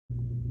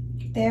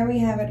There we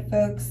have it,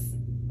 folks.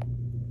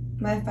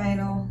 My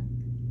final.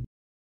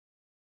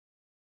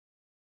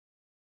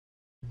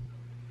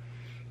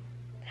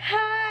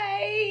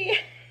 Hi!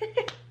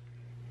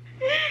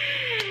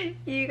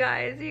 You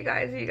guys.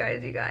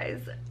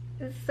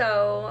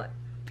 So,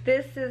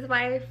 this is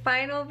my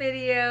final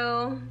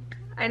video.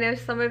 I know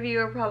some of you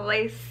are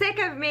probably sick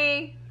of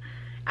me.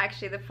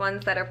 Actually, the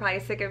ones that are probably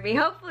sick of me.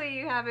 Hopefully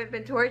you haven't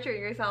been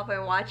torturing yourself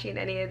and watching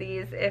any of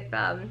these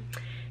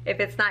if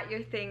it's not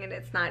your thing and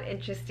it's not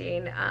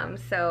interesting.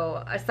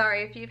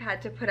 Sorry if you've had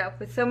to put up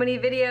with so many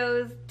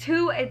videos.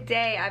 2 a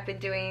day I've been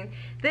doing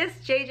this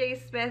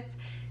JJ Smith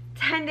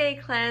 10-day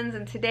cleanse,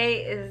 and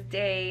today is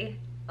day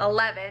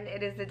 11.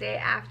 It is the day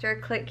after.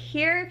 Click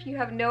here if you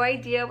have no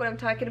idea what I'm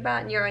talking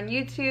about and you're on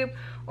YouTube,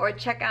 or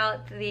check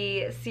out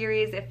the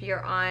series if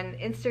you're on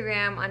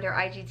Instagram under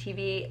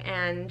IGTV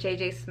and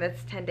JJ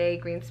Smith's 10-day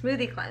green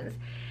smoothie cleanse.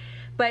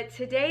 But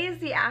today is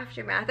the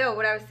aftermath. Oh,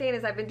 what I was saying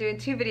is I've been doing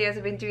 2 videos.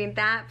 I've been doing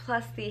that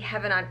plus the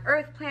Heaven on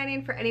Earth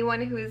planning for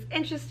anyone who is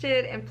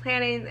interested in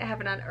planning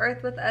Heaven on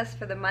Earth with us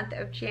for the month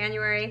of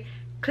January.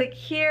 Click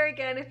here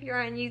again if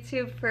you're on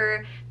YouTube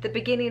for the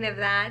beginning of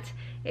that,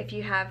 if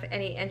you have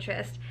any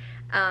interest.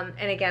 And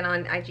again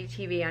on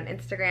IGTV, on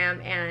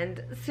Instagram,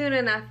 and soon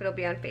enough it'll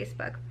be on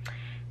Facebook.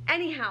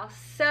 Anyhow,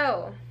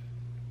 so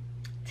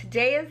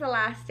today is the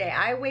last day.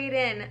 I weighed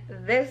in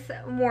this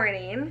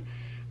morning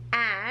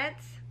at,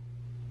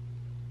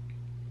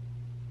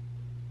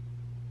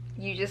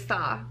 you just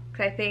saw,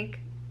 because I think,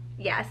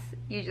 yes,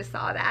 you just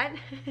saw that.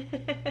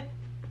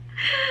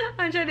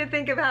 I'm trying to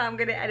think of how I'm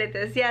going to edit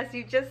this. Yes,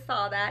 you just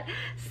saw that.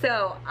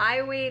 So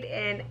I weighed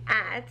in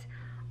at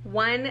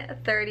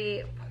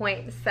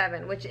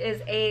 130.7, which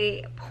is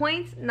a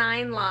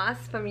 0.9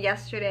 loss from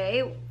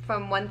yesterday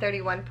from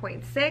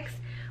 131.6,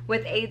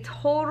 with a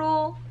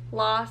total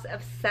loss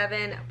of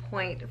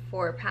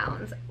 7.4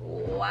 pounds.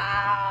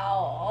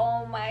 Wow,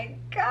 oh my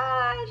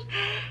gosh.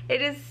 It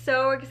is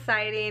so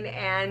exciting,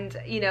 and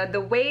you know,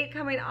 the weight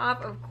coming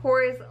off, of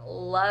course,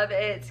 love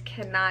it.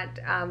 Cannot,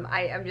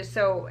 I'm just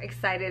so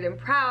excited and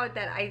proud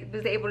that I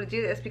was able to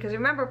do this, because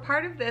remember,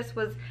 part of this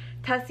was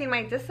testing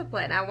my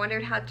discipline. I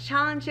wondered how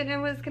challenging it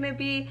was going to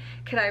be.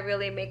 Could I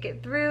really make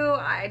it through?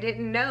 I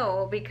didn't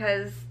know,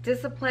 because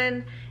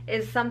discipline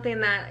is something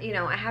that, you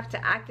know, I have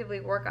to actively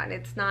work on.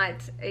 It's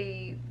not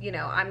a, you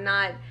know, I'm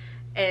not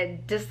a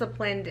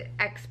disciplined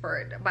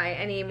expert by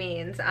any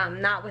means,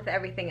 not with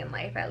everything in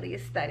life, at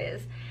least, that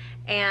is.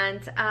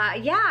 And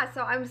yeah,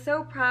 so I'm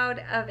so proud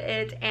of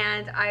it,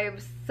 and I'm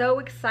so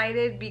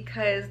excited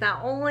because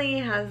not only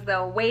has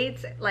the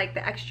weight, like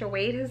the extra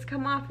weight has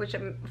come off, which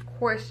of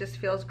course just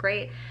feels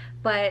great,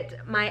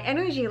 but my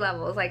energy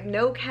levels, like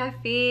no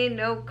caffeine,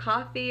 no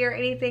coffee or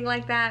anything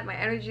like that, my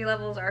energy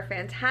levels are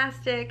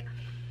fantastic.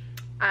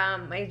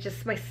 My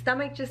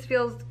stomach just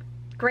feels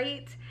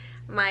great.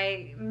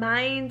 My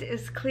mind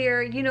is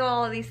clear. You know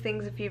all of these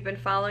things if you've been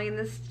following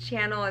this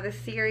channel or this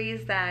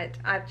series, that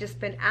I've just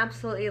been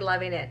absolutely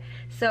loving it.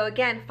 So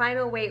again,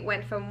 final weight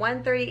went from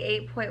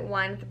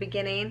 138.1 at the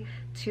beginning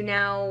to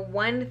now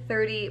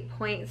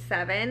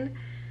 130.7.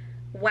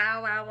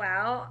 Wow, wow,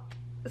 wow.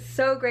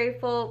 So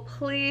grateful.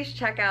 Please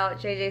check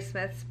out JJ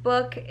Smith's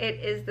book. It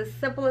is the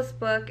simplest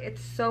book.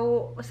 It's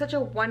such a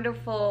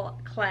wonderful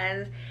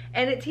cleanse,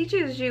 and it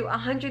teaches you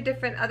 100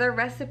 different other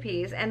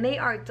recipes, and they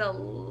are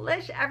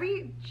delicious.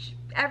 Every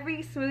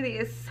smoothie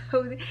is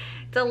so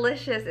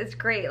delicious. It's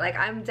great. Like,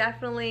 I'm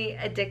definitely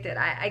addicted.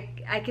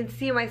 I can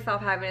see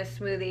myself having a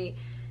smoothie,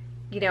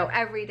 you know,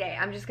 every day.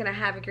 I'm just gonna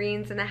have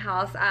greens in the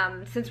house.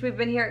 Since we've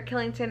been here at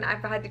Killington,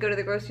 I've had to go to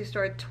the grocery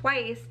store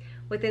twice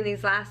within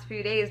these last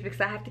few days, because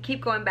I have to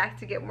keep going back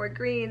to get more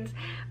greens,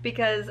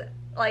 because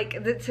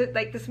like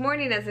this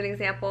morning, as an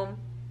example,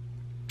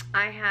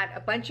 I had a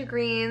bunch of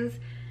greens,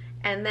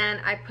 and then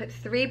I put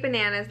 3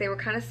 bananas. They were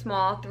kind of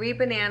small, 3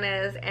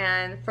 bananas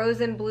and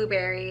frozen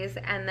blueberries,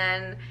 and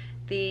then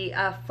the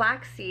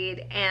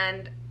flaxseed,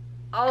 and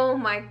oh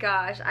my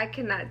gosh, I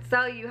cannot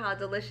tell you how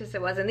delicious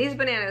it was. And these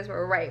bananas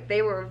were ripe.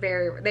 They were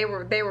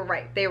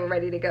ripe. They were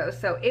ready to go.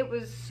 So it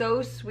was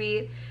so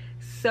sweet,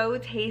 so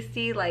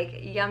tasty,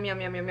 like yum,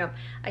 yum, yum, yum, yum.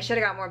 I should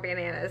have got more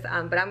bananas,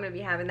 but I'm gonna be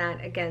having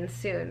that again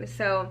soon.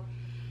 So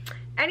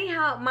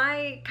anyhow,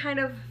 my kind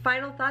of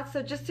final thoughts.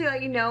 So just to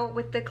let you know,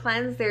 with the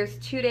cleanse, there's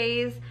 2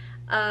 days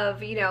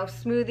of, you know,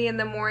 smoothie in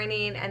the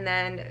morning, and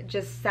then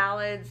just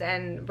salads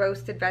and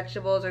roasted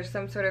vegetables or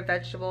some sort of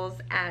vegetables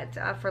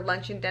at for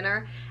lunch and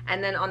dinner.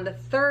 And then on the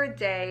 3rd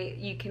day,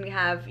 you can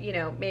have, you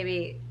know,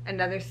 maybe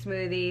another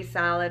smoothie,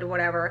 salad,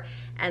 whatever,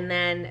 and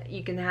then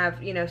you can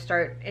have, you know,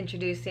 start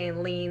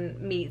introducing lean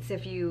meats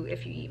if you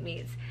eat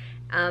meats.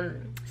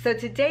 So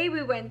today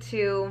we went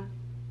to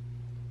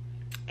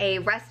a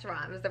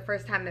restaurant. It was the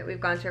first time that we've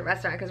gone to a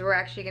restaurant, because we're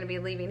actually going to be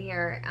leaving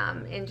here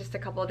in just a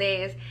couple of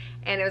days,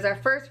 and it was our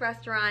first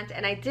restaurant.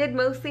 And I did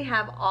mostly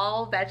have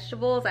all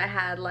vegetables. I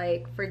had,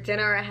 like, for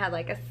dinner I had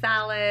like a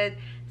salad,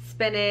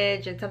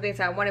 spinach, and something,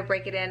 so I want to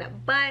break it in,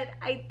 but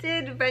I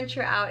did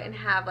venture out and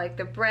have like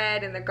the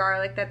bread and the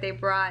garlic that they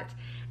brought,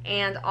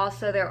 and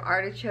also their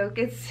artichoke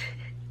and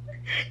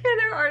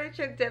their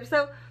artichoke dip.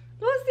 So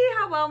we'll see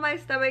how well my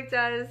stomach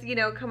does, you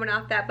know, coming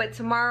off that. But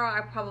tomorrow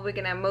I'm probably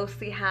gonna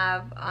mostly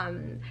have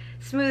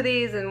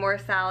smoothies and more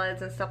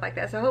salads and stuff like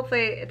that. So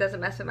hopefully it doesn't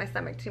mess with my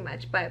stomach too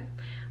much. But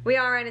we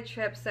are on a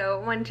trip, so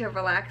I wanted to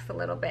relax a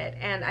little bit.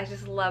 And I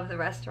just love the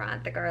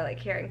restaurant, the Garlic,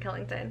 here in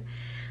Killington.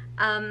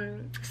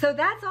 So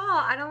that's all.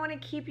 I don't want to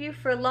keep you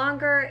for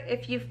longer.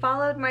 If you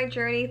followed my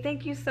journey,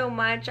 thank you so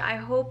much. I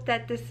hope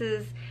that this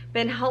has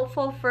been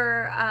helpful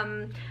for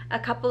a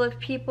couple of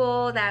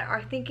people that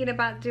are thinking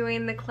about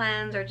doing the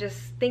cleanse or just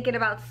thinking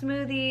about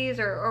smoothies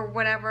or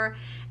whatever.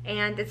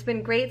 And it's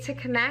been great to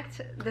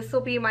connect. This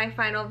will be my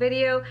final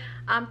video.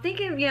 I'm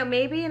thinking, you know,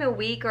 maybe in a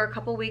week or a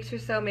couple weeks or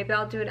so, maybe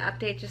I'll do an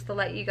update just to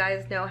let you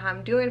guys know how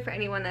I'm doing for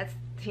anyone that's,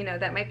 you know,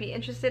 that might be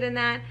interested in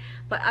that.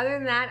 But other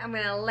than that, I'm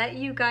gonna let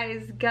you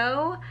guys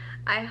go.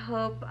 I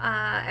hope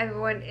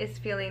everyone is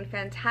feeling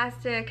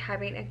fantastic,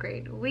 having a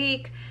great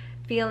week,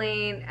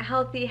 feeling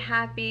healthy,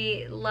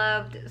 happy,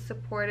 loved,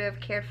 supportive,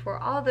 cared for,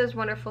 all those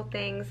wonderful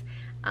things.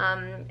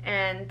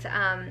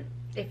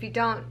 If you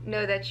don't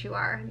know that you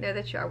are, know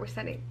that you are. We're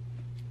sending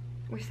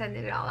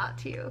it all out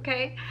to you,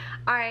 okay?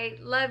 All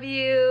right, love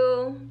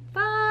you.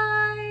 Bye.